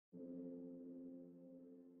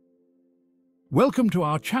Welcome to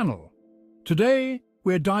our channel. Today,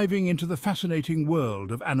 we're diving into the fascinating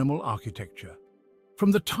world of animal architecture.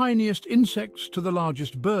 From the tiniest insects to the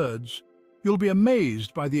largest birds, you'll be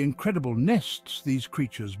amazed by the incredible nests these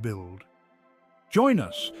creatures build. Join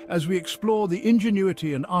us as we explore the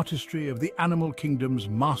ingenuity and artistry of the animal kingdom's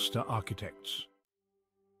master architects.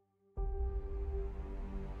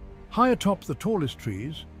 High atop the tallest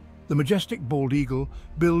trees, the majestic bald eagle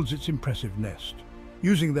builds its impressive nest.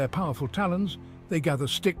 Using their powerful talons, they gather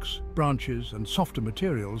sticks, branches, and softer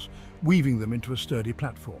materials, weaving them into a sturdy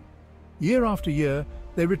platform. Year after year,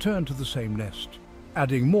 they return to the same nest,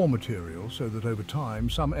 adding more material so that over time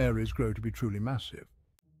some areas grow to be truly massive.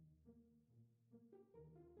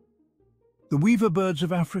 The weaver birds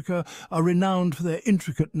of Africa are renowned for their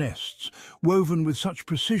intricate nests, woven with such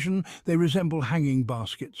precision they resemble hanging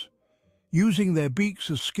baskets. Using their beaks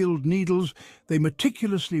as skilled needles, they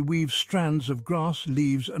meticulously weave strands of grass,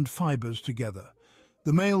 leaves, and fibers together.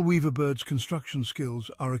 The male weaver bird's construction skills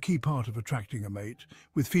are a key part of attracting a mate,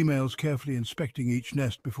 with females carefully inspecting each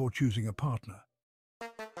nest before choosing a partner.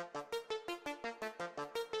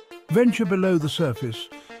 Venture below the surface,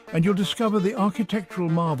 and you'll discover the architectural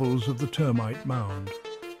marvels of the termite mound.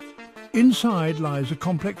 Inside lies a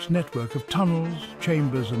complex network of tunnels,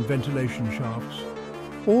 chambers, and ventilation shafts,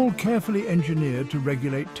 all carefully engineered to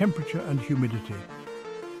regulate temperature and humidity.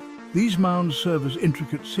 These mounds serve as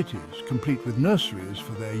intricate cities, complete with nurseries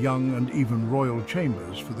for their young and even royal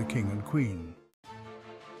chambers for the king and queen.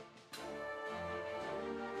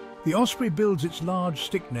 The osprey builds its large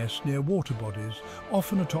stick nest near water bodies,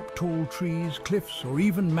 often atop tall trees, cliffs, or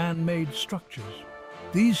even man-made structures.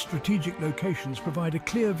 These strategic locations provide a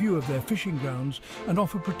clear view of their fishing grounds and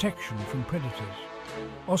offer protection from predators.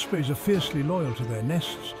 Ospreys are fiercely loyal to their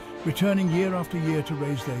nests, returning year after year to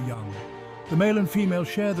raise their young. The male and female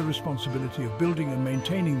share the responsibility of building and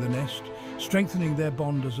maintaining the nest, strengthening their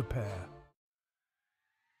bond as a pair.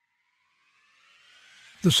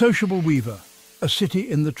 The sociable weaver, a city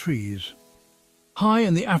in the trees. High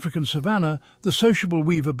in the African savanna, the sociable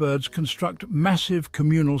weaver birds construct massive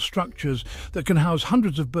communal structures that can house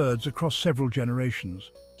hundreds of birds across several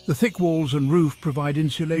generations. The thick walls and roof provide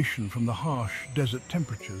insulation from the harsh desert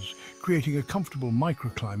temperatures, creating a comfortable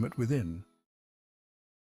microclimate within.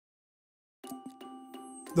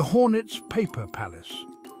 The hornet's paper palace.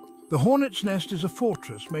 The hornet's nest is a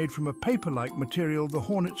fortress made from a paper-like material the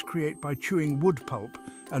hornets create by chewing wood pulp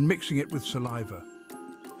and mixing it with saliva.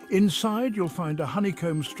 Inside, you'll find a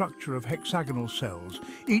honeycomb structure of hexagonal cells,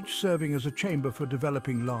 each serving as a chamber for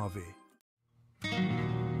developing larvae.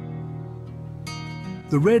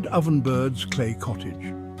 The red ovenbird's clay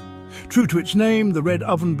cottage. True to its name, the red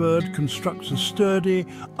ovenbird constructs a sturdy,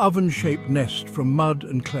 oven-shaped nest from mud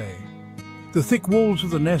and clay. The thick walls of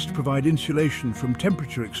the nest provide insulation from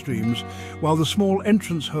temperature extremes, while the small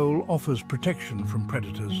entrance hole offers protection from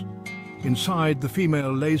predators. Inside, the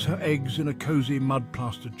female lays her eggs in a cozy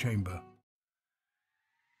mud-plastered chamber.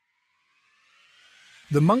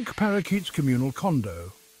 The monk parakeet's communal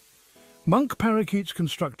condo. Monk parakeets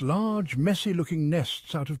construct large, messy-looking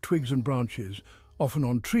nests out of twigs and branches, often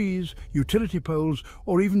on trees, utility poles,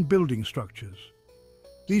 or even building structures.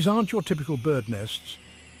 These aren't your typical bird nests.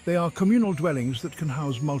 They are communal dwellings that can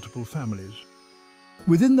house multiple families.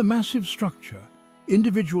 Within the massive structure,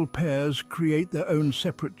 individual pairs create their own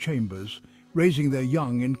separate chambers, raising their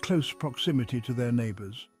young in close proximity to their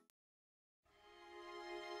neighbors.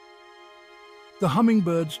 The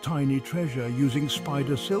hummingbird's tiny treasure. Using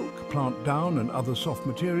spider silk, plant down, and other soft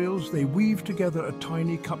materials, they weave together a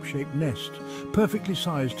tiny cup-shaped nest, perfectly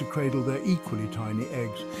sized to cradle their equally tiny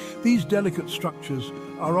eggs. These delicate structures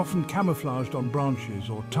are often camouflaged on branches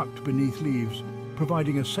or tucked beneath leaves,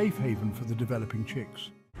 providing a safe haven for the developing chicks.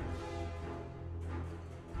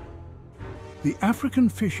 The African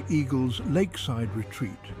fish eagle's lakeside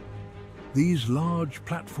retreat. These large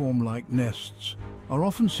platform-like nests are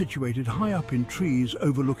often situated high up in trees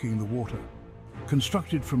overlooking the water.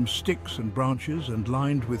 Constructed from sticks and branches and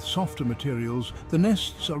lined with softer materials, the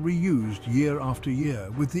nests are reused year after year,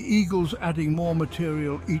 with the eagles adding more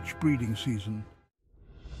material each breeding season.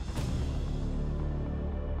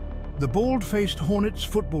 The bald-faced hornet's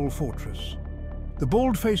football fortress. The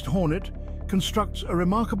bald-faced hornet constructs a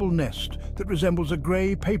remarkable nest that resembles a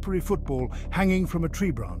grey, papery football hanging from a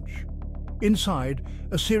tree branch. Inside,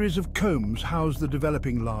 a series of combs house the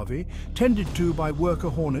developing larvae, tended to by worker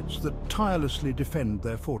hornets that tirelessly defend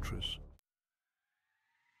their fortress.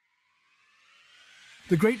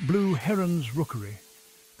 The great blue heron's rookery.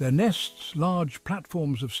 Their nests, large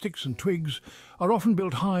platforms of sticks and twigs, are often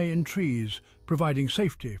built high in trees, providing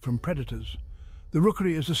safety from predators. The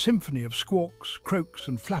rookery is a symphony of squawks, croaks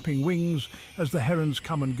and flapping wings as the herons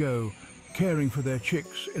come and go, caring for their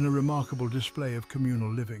chicks in a remarkable display of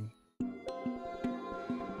communal living.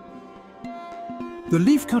 The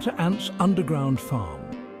Leafcutter ants' underground farm.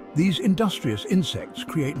 These industrious insects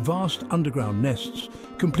create vast underground nests,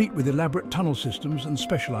 complete with elaborate tunnel systems and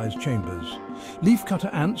specialized chambers.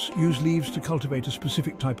 Leafcutter ants use leaves to cultivate a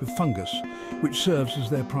specific type of fungus, which serves as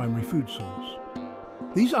their primary food source.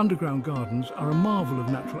 These underground gardens are a marvel of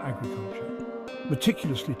natural agriculture,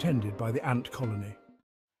 meticulously tended by the ant colony.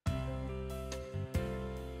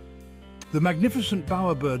 The magnificent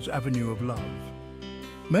Bowerbird's Avenue of Love.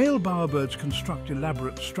 Male bowerbirds construct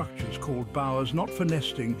elaborate structures called bowers not for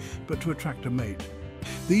nesting but to attract a mate.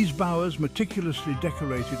 These bowers, meticulously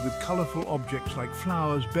decorated with colourful objects like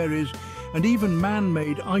flowers, berries and even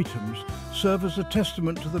man-made items, serve as a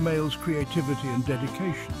testament to the male's creativity and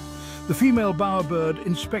dedication. The female bowerbird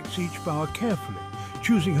inspects each bower carefully,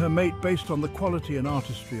 choosing her mate based on the quality and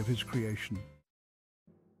artistry of his creation.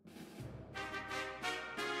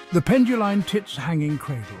 The Penduline tit's hanging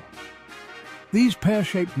cradle. These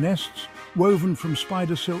pear-shaped nests, woven from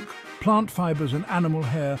spider silk, plant fibres and animal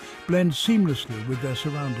hair, blend seamlessly with their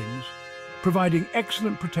surroundings, providing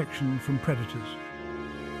excellent protection from predators.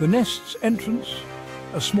 The nest's entrance,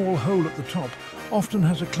 a small hole at the top, often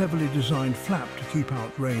has a cleverly designed flap to keep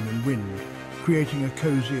out rain and wind, creating a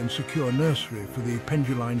cosy and secure nursery for the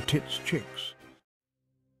Penduline tit's chicks.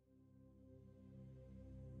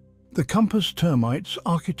 The compass termite's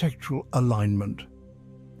architectural alignment.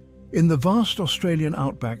 In the vast Australian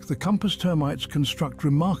outback, the compass termites construct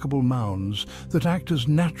remarkable mounds that act as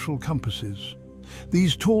natural compasses.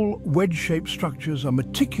 These tall, wedge-shaped structures are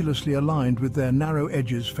meticulously aligned with their narrow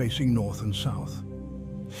edges facing north and south.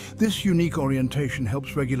 This unique orientation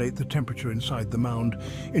helps regulate the temperature inside the mound,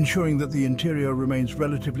 ensuring that the interior remains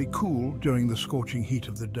relatively cool during the scorching heat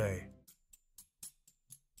of the day.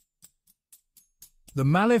 The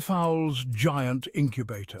Malleefowl's giant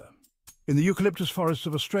incubator. In the eucalyptus forests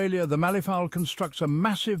of Australia, the Malleefowl constructs a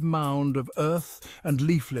massive mound of earth and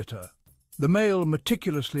leaf litter. The male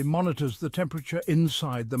meticulously monitors the temperature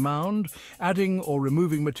inside the mound, adding or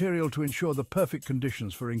removing material to ensure the perfect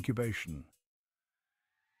conditions for incubation.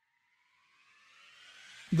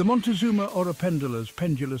 The Montezuma Pendula's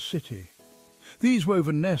pendulous city. These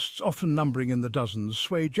woven nests, often numbering in the dozens,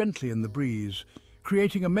 sway gently in the breeze,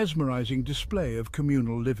 creating a mesmerizing display of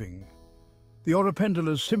communal living. The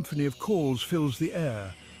Pendula's symphony of calls fills the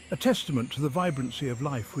air, a testament to the vibrancy of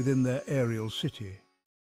life within their aerial city.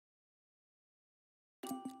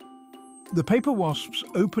 The paper wasp's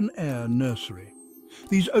open-air nursery.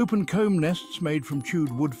 These open comb nests made from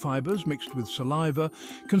chewed wood fibres mixed with saliva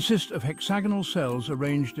consist of hexagonal cells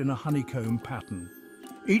arranged in a honeycomb pattern.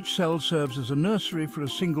 Each cell serves as a nursery for a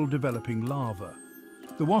single developing larva.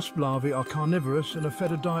 The wasp larvae are carnivorous and are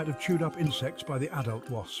fed a diet of chewed-up insects by the adult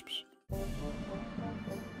wasps.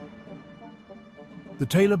 The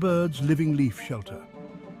tailor bird's living leaf shelter.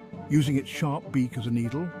 Using its sharp beak as a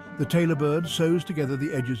needle, the tailor bird sews together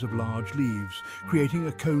the edges of large leaves, creating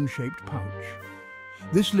a cone-shaped pouch.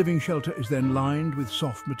 This living shelter is then lined with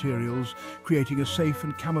soft materials, creating a safe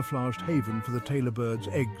and camouflaged haven for the tailor bird's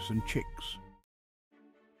eggs and chicks.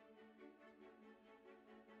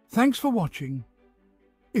 Thanks for watching.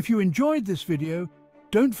 If you enjoyed this video,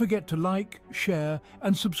 don't forget to like, share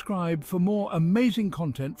and subscribe for more amazing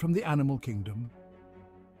content from the animal kingdom.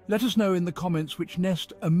 Let us know in the comments which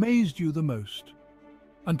nest amazed you the most.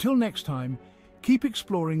 Until next time, keep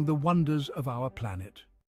exploring the wonders of our planet.